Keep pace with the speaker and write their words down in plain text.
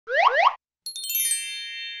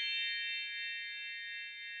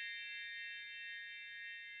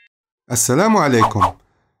السلام عليكم.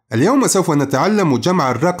 اليوم سوف نتعلم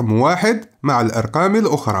جمع الرقم 1 مع الأرقام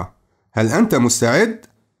الأخرى. هل أنت مستعد؟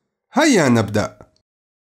 هيا نبدأ.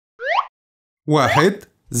 1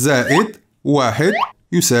 زائد 1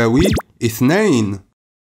 يساوي 2.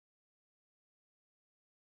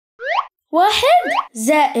 1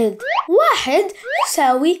 زائد 1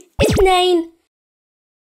 يساوي 2.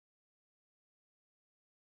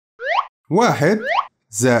 1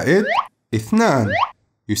 زائد 2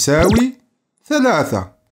 يساوي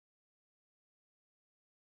 3.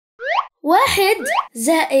 1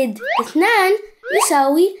 زائد 2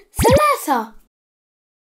 يساوي 3.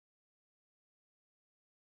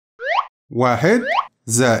 1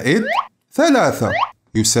 زائد 3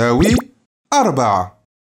 يساوي 4.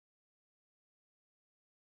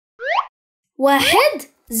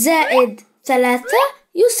 1 زائد 3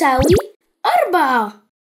 يساوي 4.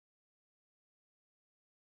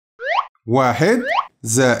 1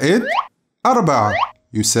 زائد 4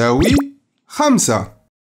 يساوي 5.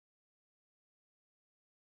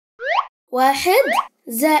 1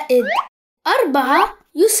 زائد 4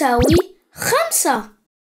 يساوي 5.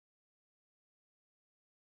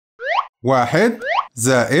 1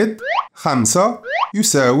 زائد 5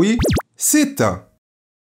 يساوي 6.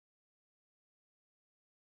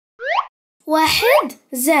 1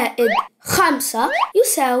 زائد 5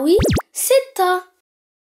 يساوي 6.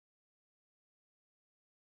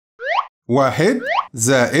 1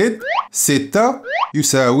 زائد 6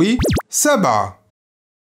 يساوي 7.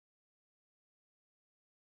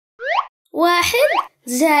 1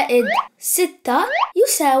 زائد 6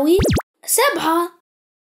 يساوي 7.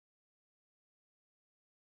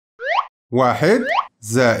 1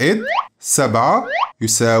 زائد 7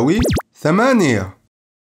 يساوي 8.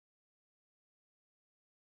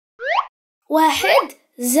 1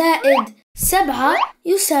 زائد 7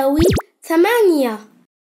 يساوي 8.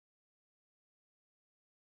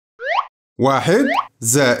 1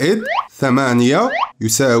 زائد 8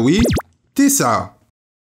 يساوي 9.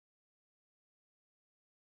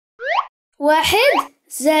 1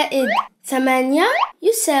 زائد 8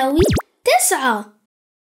 يساوي 9.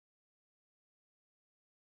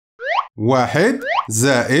 1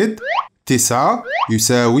 زائد 9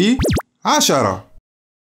 يساوي 10.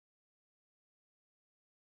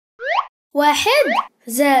 1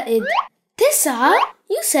 زائد 9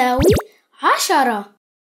 يساوي 10.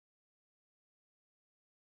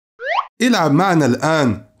 العب معنا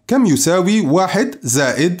الآن. كم يساوي 1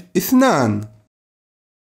 زائد 2؟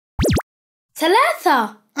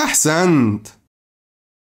 3. أحسنت.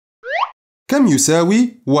 كم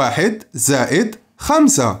يساوي 1 زائد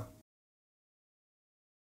 5؟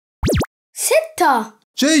 6.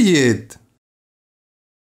 جيد.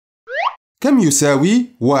 كم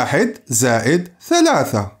يساوي 1 زائد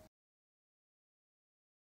 3؟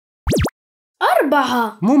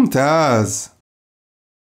 4. ممتاز.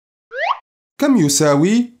 كم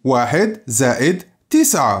يساوي 1 زائد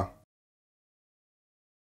 9؟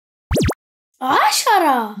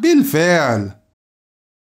 10. بالفعل.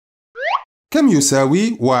 كم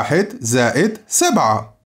يساوي 1 زائد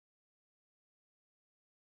 7؟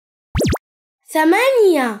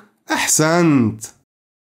 8. أحسنت.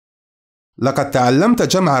 لقد تعلمت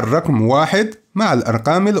جمع الرقم 1 مع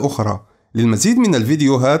الأرقام الأخرى. للمزيد من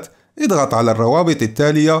الفيديوهات اضغط على الروابط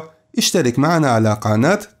التالية، اشترك معنا على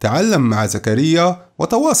قناة تعلم مع زكريا،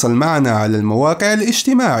 وتواصل معنا على المواقع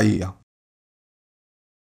الاجتماعية.